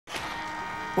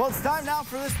Well, it's time now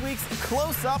for this week's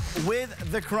Close-Up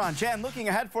with the Crunch. And looking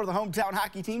ahead for the hometown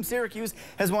hockey team, Syracuse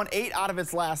has won 8 out of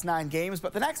its last 9 games.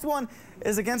 But the next one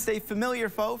is against a familiar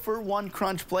foe for one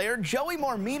Crunch player, Joey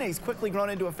Mormina. He's quickly grown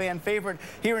into a fan favorite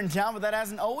here in town, but that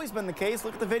hasn't always been the case.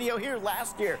 Look at the video here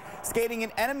last year. Skating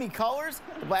in enemy colors,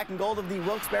 the black and gold of the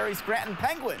Wilkes-Barre Scranton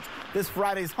Penguins. This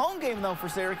Friday's home game, though, for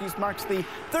Syracuse marks the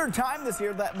 3rd time this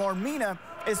year that Mormina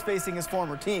is facing his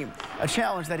former team, a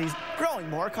challenge that he's growing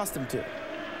more accustomed to.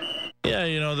 Yeah,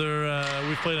 you know,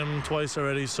 we've played them twice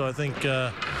already, so I think,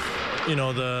 you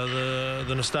know,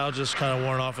 the nostalgia's kind of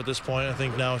worn off at this point. I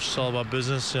think now it's just all about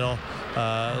business, you know.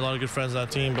 A lot of good friends on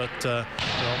that team, but, you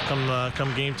know,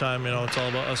 come game time, you know, it's all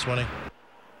about us winning.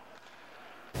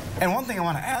 And one thing I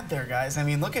want to add there, guys, I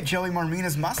mean, look at Joey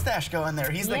Mormina's mustache going there.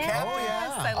 He's the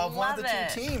captain of one of the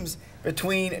 2 teams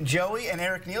between Joey and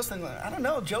Eric Nielsen. I don't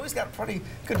know, Joey's got a pretty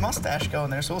good mustache going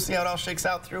there, so we'll see how it all shakes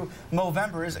out through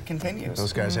Movember as it continues.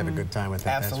 Those guys have a good time with it,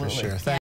 Absolutely. that's for sure.